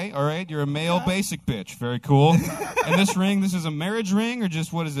 Okay, all right. You're a male basic bitch. Very cool. And this ring, this is a marriage ring or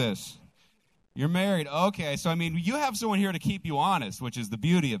just what is this? You're married. Okay, so I mean, you have someone here to keep you honest, which is the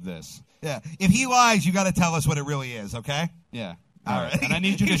beauty of this. Yeah. If he lies, you got to tell us what it really is, okay? Yeah. All right. And I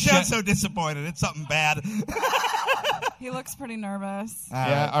need you to sound so disappointed. It's something bad. He looks pretty nervous.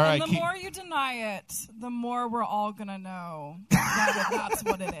 Yeah, all right. And the more you deny it, the more we're all going to know that that's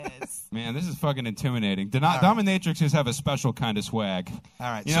what it is. Man, this is fucking intimidating. Dominatrixes have a special kind of swag.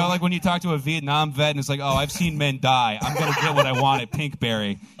 All right. You know, like when you talk to a Vietnam vet and it's like, oh, I've seen men die. I'm going to get what I want at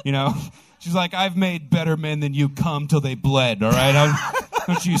Pinkberry. You know? She's like, I've made better men than you come till they bled, all right?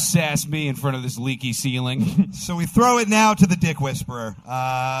 Don't you sass me in front of this leaky ceiling. So we throw it now to the Dick Whisperer.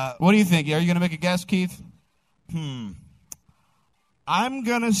 What do you think? Are you going to make a guess, Keith? I'm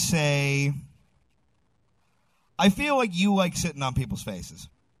going to say, I feel like you like sitting on people's faces.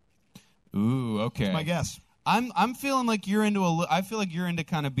 Ooh, okay. That's my guess. I'm feeling like you're into I feel like you're into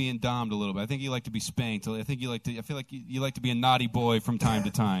kind of being dommed a little bit. I think you like to be spanked. I feel like you like to be a naughty boy from time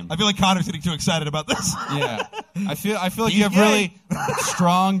to time. I feel like Connor's getting too excited about this. Yeah. I feel like He's you have gay. really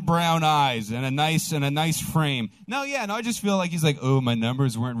strong brown eyes and a nice frame. No, I just feel like he's like, "Oh, my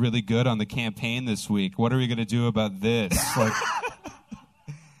numbers weren't really good on the campaign this week. What are we going to do about this?" Like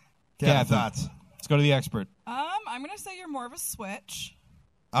Catherine, Catherine. thoughts? Let's go to the expert. I'm going to say you're more of a switch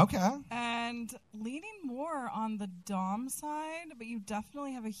Okay. and leaning more on the dom side, but you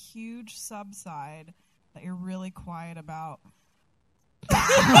definitely have a huge sub side that you're really quiet about.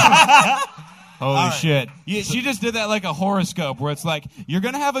 Holy shit. She just did that like a horoscope where it's like, you're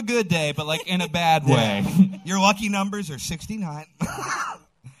going to have a good day, but like in a bad way. Your lucky numbers are 69.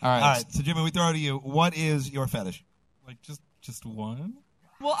 All right. All right. So Jimmy, we throw it to you. What is your fetish? Like just one?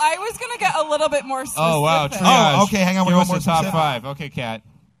 Well, I was going to get a little bit more specific. Oh, wow. Oh, Triage. okay, hang on, Give we're us going the more top specific. 5. Okay, Kat.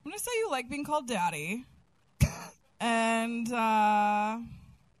 I'm going to say you like being called daddy. And, I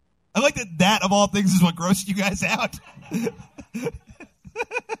like that of all things is what grossed you guys out.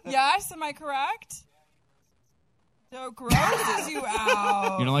 yes, am I correct? So grosses you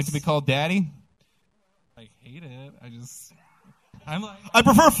out. You don't like to be called daddy? I hate it. I'm like, I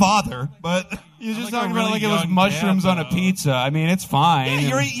prefer father, but You're just like a talking about really like it was young mushrooms dad, on a though. pizza. I mean, it's fine.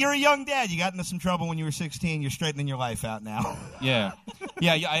 yeah, you're a young dad. You got into some trouble when you were 16. You're straightening your life out now. Yeah.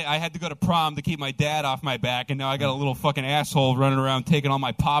 I had to go to prom to keep my dad off my back, and now I got a little fucking asshole running around taking all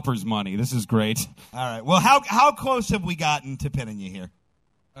my popper's money. This is great. All right. Well, how close have we gotten to pinning you here?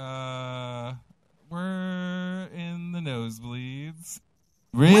 we're in the nosebleeds.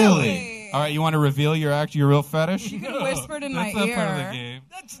 Really? All right, you want to reveal your real fetish? You can whisper it in my That's not ear. part of the game.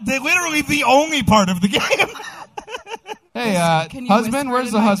 That's literally the only part of the game. Hey, Can you husband, whisper where's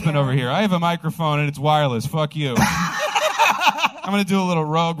it the in my husband ear? over here? I have a microphone and it's wireless. Fuck you. I'm going to do a little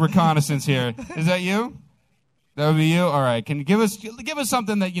rogue reconnaissance here. Is that you? That would be you? All right. Can you give us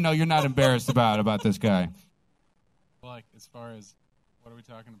something that you're not embarrassed about this guy? Like, as far as, what are we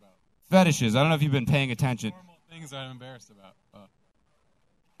talking about? Fetishes. I don't know if you've been paying attention. Normal things I'm embarrassed about.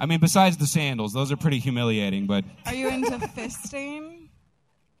 I mean, besides the sandals, those are pretty humiliating, but Are you into fisting?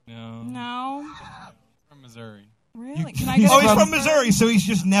 No. No? From Missouri. Really? Can I get Oh, a he's from whisper? Missouri, so he's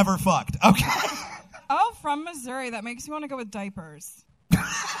just never fucked. Okay. Oh, from Missouri. That makes me want to go with diapers.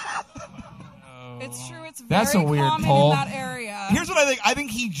 Oh. It's true. It's very That's a weird common poll. in that area. Here's what I think. I think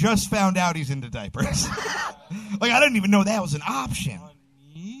he just found out he's into diapers. Like, I didn't even know that was an option.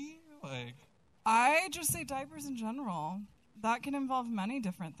 Me? Like, I just say diapers in general. That can involve many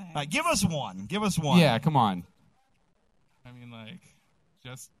different things. All right, give us one. Give us one. yeah, come on. I mean, like,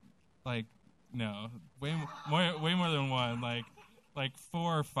 just, like, no. Way more than one. Like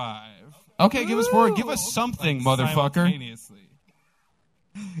 4 or 5. Okay, give us 4. Give us something, motherfucker. Simultaneously.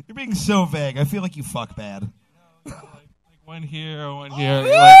 You're being so vague. I feel like you fuck bad. Like one here, one here. Woo!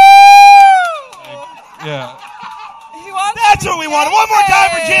 Yeah. He wants That's to be what we wanted. One more time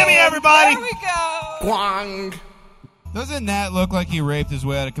for Jimmy, everybody. There we go. Doesn't Nat look like he raped his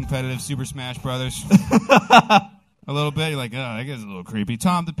way out of competitive Super Smash Brothers? A little bit. You're like, oh, that guy's a little creepy.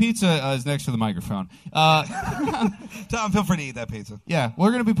 Tom, the pizza is next to the microphone. Tom, feel free to eat that pizza. Yeah, we're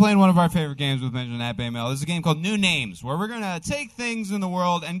going to be playing one of our favorite games with Benjamin at Bay Mail. This is a game called New Names, where we're going to take things in the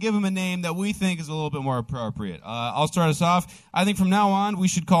world and give them a name that we think is a little bit more appropriate. I'll start us off. I think from now on, we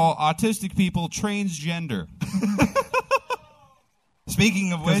should call autistic people transgender,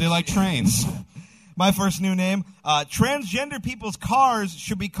 Speaking of because which, they like trains. my first new name, transgender people's cars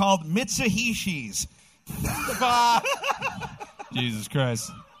should be called Mitsubishis. Jesus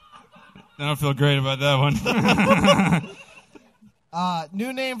Christ. I don't feel great about that one.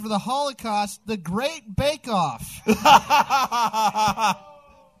 New name for the Holocaust, the Great Bake Off.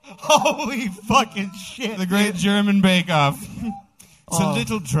 Holy fucking shit. The Great German Bake Off. It's a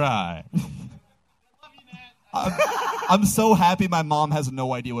little dry. I'm so happy my mom has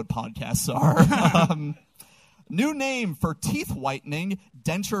no idea what podcasts are. New name for teeth whitening,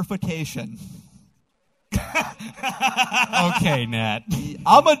 denturification. Okay, Nat.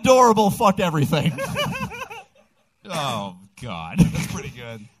 I'm adorable, fuck everything. Oh, God. That's pretty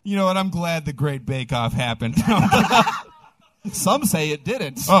good. You know what? I'm glad the Great Bake Off happened. Some say it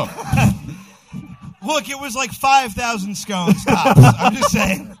didn't. Oh. Look, it was like 5,000 scones tops. I'm just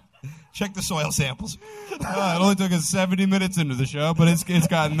saying. Check the soil samples. It only took us 70 minutes into the show, but it's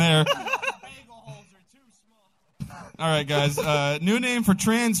gotten there. All right, guys. New name for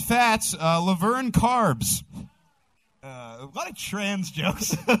trans fats, Laverne Carbs. A lot of trans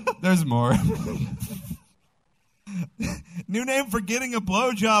jokes. There's more. New name for getting a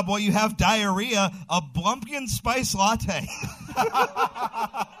blowjob while you have diarrhea, a Blumpkin Spice Latte.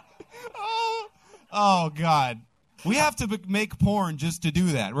 Oh, God. We have to make porn just to do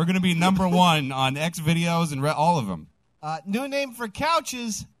that. We're going to be number 1 on X videos and all of them. New name for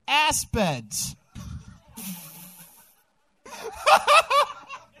couches, ass beds.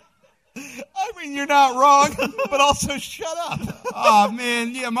 I mean, you're not wrong, but also shut up. Oh,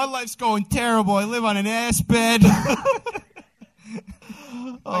 man. Yeah, my life's going terrible. I live on an ass bed. I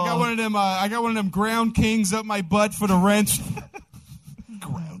got one of them ground kings up my butt for the rent.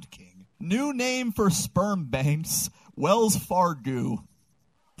 Ground King. New name for sperm banks, Wells Fargo.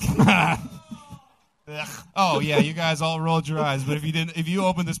 Oh yeah, you guys all rolled your eyes, but if you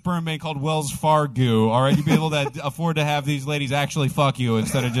opened the sperm bank called Wells Fargo, all right, you'd be able to afford to have these ladies actually fuck you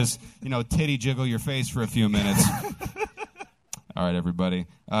instead of just titty jiggle your face for a few minutes. All right, everybody.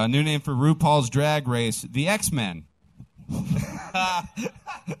 New name for RuPaul's Drag Race, the X-Men. That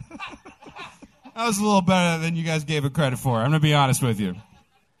was a little better than you guys gave it credit for. I'm going to be honest with you.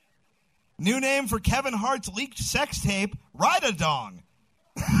 New name for Kevin Hart's leaked sex tape, Ride-a-Dong.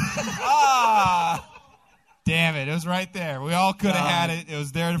 Damn it. It was right there. We all could have had it. It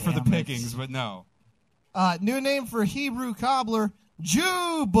was there for the pickings, but no. New name for Hebrew cobbler,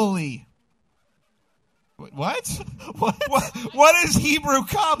 Jubilee. What? What is Hebrew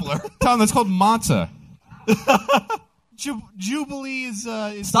cobbler? Tom, that's called matzah. Jubilee is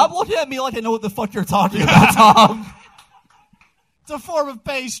Stop looking at me like I know what the fuck you're talking about, Tom. It's a form of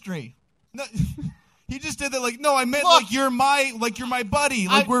pastry. No, he just did that like, no, I meant Look, like you're my buddy.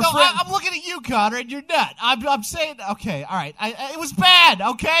 Like we're friends. I'm looking at you, Connor, and you're not. I'm saying, okay, all right. It was bad,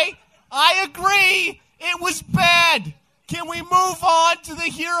 okay? I agree. It was bad. Can we move on to the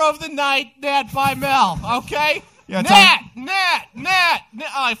hero of the night, Nat by Mel, okay? Yeah, Nat.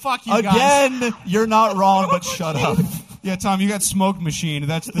 Oh, fuck you guys. Again, you're not wrong, but shut up. Yeah, Tom, you got Smoke Machine.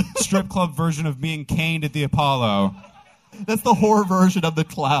 That's the strip club version of being caned at the Apollo. That's the horror version of the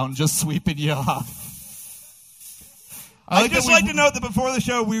clown just sweeping you off. I'd just like to note that before the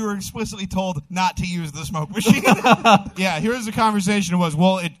show, we were explicitly told not to use the smoke machine. Yeah, here's the conversation. It was,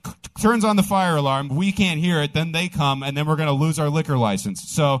 well, it turns on the fire alarm. We can't hear it. Then they come, and then we're going to lose our liquor license.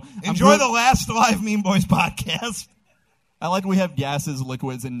 So enjoy the last live Mean Boys podcast. I like we have gases,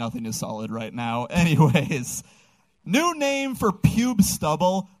 liquids, and nothing is solid right now. Anyways, new name for pube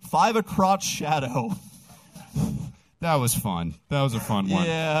stubble, 5 o'clock shadow. That was fun. That was a fun one.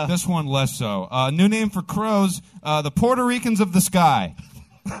 Yeah. This one less so. New name for crows, the Puerto Ricans of the sky.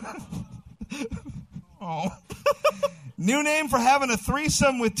 Oh. New name for having a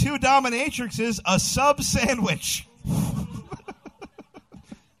threesome with 2 dominatrixes, a sub sandwich.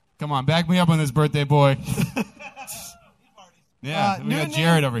 Come on, back me up on this, birthday boy. Yeah, we got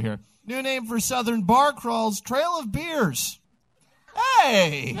Jared over here. New name for Southern bar crawls, Trail of Beers.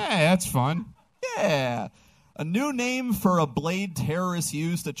 Hey, that's fun. Yeah. A new name for a blade terrorists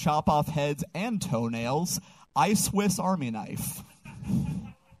use to chop off heads and toenails, Swiss Army knife.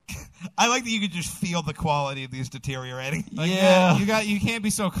 I like that you could just feel the quality of these deteriorating. Yeah. You can't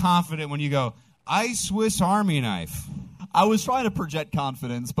be so confident when you go, Swiss Army knife. I was trying to project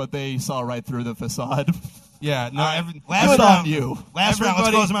confidence, but they saw right through the facade. Yeah, no. Last round, on you. Last round, let's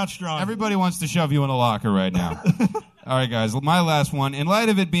close them out strong. Everybody wants to shove you in a locker right now. All right, guys, my last one. In light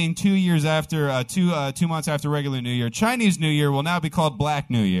of it being 2 years after, 2 months after regular New Year, Chinese New Year will now be called Black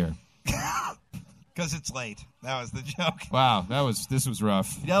New Year. Because it's late. That was the joke. Wow, this was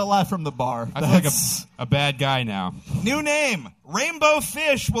rough. You got a laugh from the bar. I feel like a bad guy now. New name. Rainbow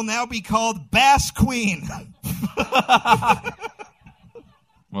Fish will now be called Bass Queen.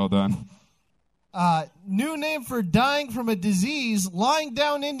 Well done. New name for dying from a disease, lying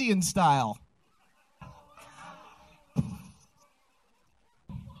down Indian style.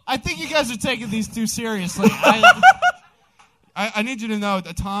 I think you guys are taking these too seriously. I need you to know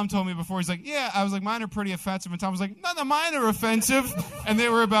that Tom told me before, he's like, yeah, I was like, mine are pretty offensive. And Tom was like, no, mine are offensive. And they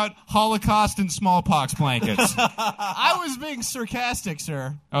were about Holocaust and smallpox blankets. I was being sarcastic,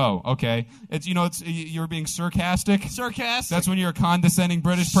 sir. Oh, okay. You were being sarcastic? Sarcastic. That's when you're a condescending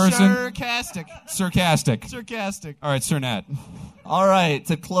British person? Sarcastic. All right, Sir Nat. All right,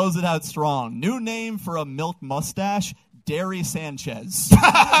 to close it out strong. New name for a milk mustache, Derry Sanchez.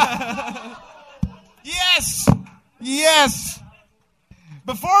 Yes.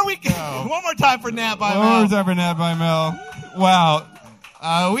 Before we go, one more time for Nat by Mel. One more time for Nat by Mel. Wow.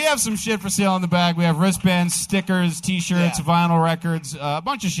 We have some shit for sale in the bag. We have wristbands, stickers, T-shirts, vinyl records, a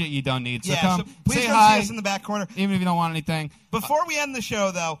bunch of shit you don't need. So come, please say come hi, see us in the back corner. even if you don't want anything. Before we end the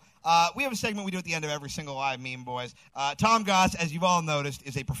show, though, we have a segment we do at the end of every single live Meme Boys. Tom Goss, as you've all noticed,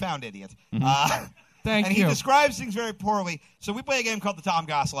 is a profound idiot. Thank and you. he describes things very poorly. So we play a game called the Tom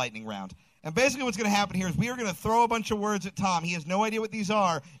Goss Lightning Round. And basically what's going to happen here is we are going to throw a bunch of words at Tom. He has no idea what these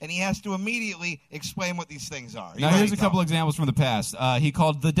are, and he has to immediately explain what these things are. Now, here's a couple examples from the past. He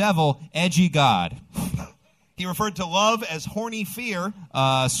called the devil edgy god. He referred to love as horny fear.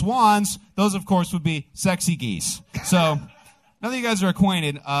 Swans, those, of course, would be sexy geese. So, now that you guys are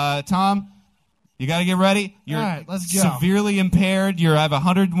acquainted, Tom, you got to get ready. You're all right, let's go. Severely impaired. You have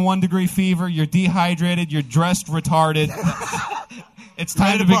 101-degree fever. You're dehydrated. You're dressed retarded. It's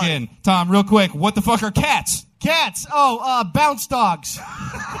time to begin. Tom, real quick, what the fuck are cats? Cats. Oh, bounce dogs.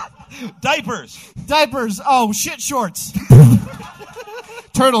 Diapers. Oh, shit shorts.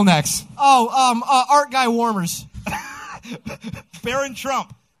 Turtlenecks. Oh, art guy warmers. Baron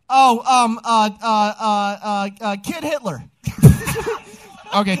Trump. Oh, Kid Hitler.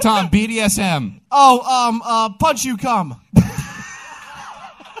 Okay, Tom, BDSM. Oh, punch you cum.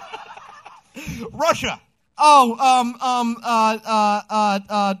 Russia.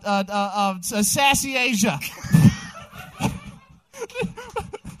 Sassy Asia.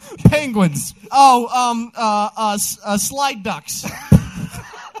 Penguins. Slide ducks.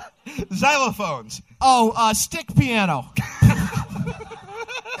 Xylophones. Stick piano.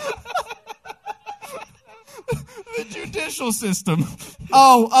 The judicial system.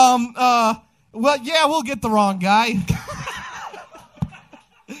 Well, yeah, we'll get the wrong guy.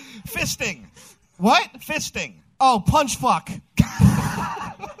 Fisting. What? Fisting. Punch fuck.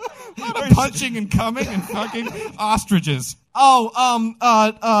 Punching and coming and fucking ostriches.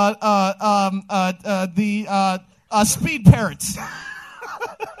 Speed parrots.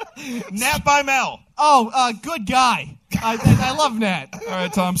 Nat by Mel. Good guy. I love Nat. All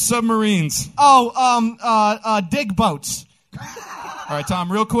right, Tom. Submarines. Dig boats. All right,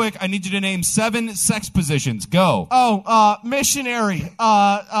 Tom. Real quick, I need you to name 7 sex positions. Go. Missionary.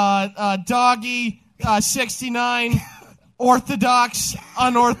 Doggy. 69. Orthodox.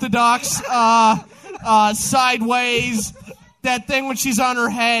 Unorthodox. Sideways. That thing when she's on her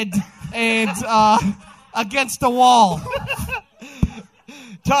head. And against the wall.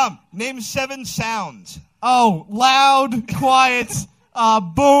 Tom, name 7 sounds. Loud, quiet,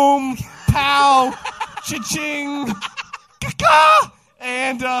 boom, pow, cha-ching, ka-ka,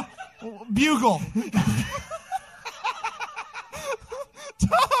 and bugle.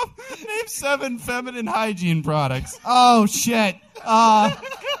 Tom, name 7 feminine hygiene products. Oh, shit.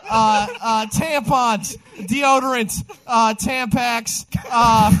 Tampons, deodorant, Tampax,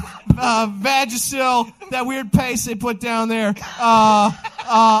 Vagisil, that weird paste they put down there,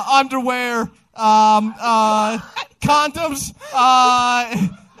 underwear, condoms,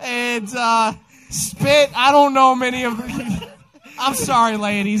 and spit. I don't know many of them. I'm sorry,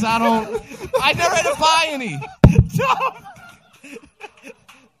 ladies. I never had to buy any.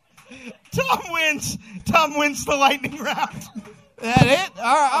 Tom wins the lightning round. That it? All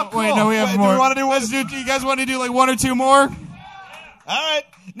right. Cool. Wait, no, we have more. Do we want to do one? Do you guys want to do like 1 or 2 more? All right.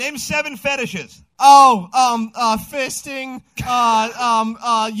 Name 7 fetishes. Fisting.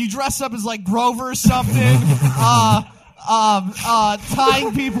 You dress up as like Grover or something.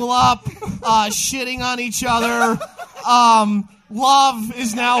 Tying people up. Shitting on each other. Love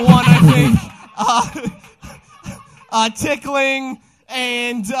is now one, I think. Tickling.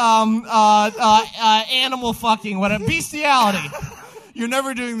 And animal fucking, whatever, bestiality. You're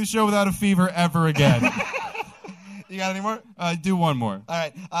never doing the show without a fever ever again. You got any more? Do one more. All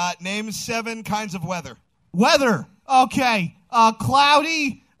right. Name 7 kinds of weather. Weather. Okay.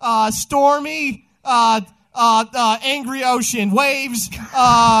 Cloudy, stormy, angry ocean, waves,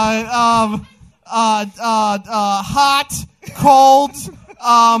 hot, cold,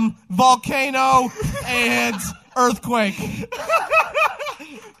 volcano, and earthquake.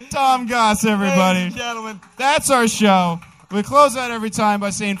 Tom Goss, everybody. Ladies and gentlemen. That's our show. We close out every time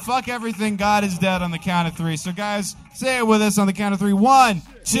by saying, fuck everything, God is dead on the count of 3. So, guys, say it with us on the count of 3. 1,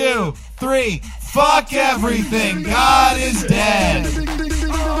 2, 3. Fuck everything, God is dead. Crazy.